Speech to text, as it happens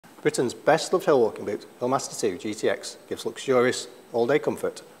Britain's best loved hill walking boot, Hillmaster II GTX, gives luxurious, all-day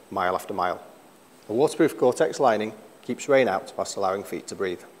comfort, mile after mile. A waterproof GORE-TEX lining keeps rain out whilst allowing feet to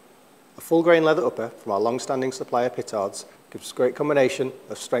breathe. A full-grain leather upper from our long-standing supplier Pittards gives a great combination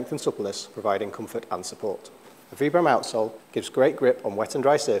of strength and suppleness, providing comfort and support. A Vibram outsole gives great grip on wet and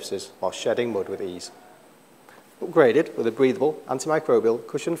dry surfaces while shedding mud with ease. Upgraded with a breathable, antimicrobial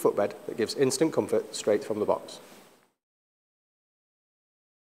cushioned footbed that gives instant comfort straight from the box.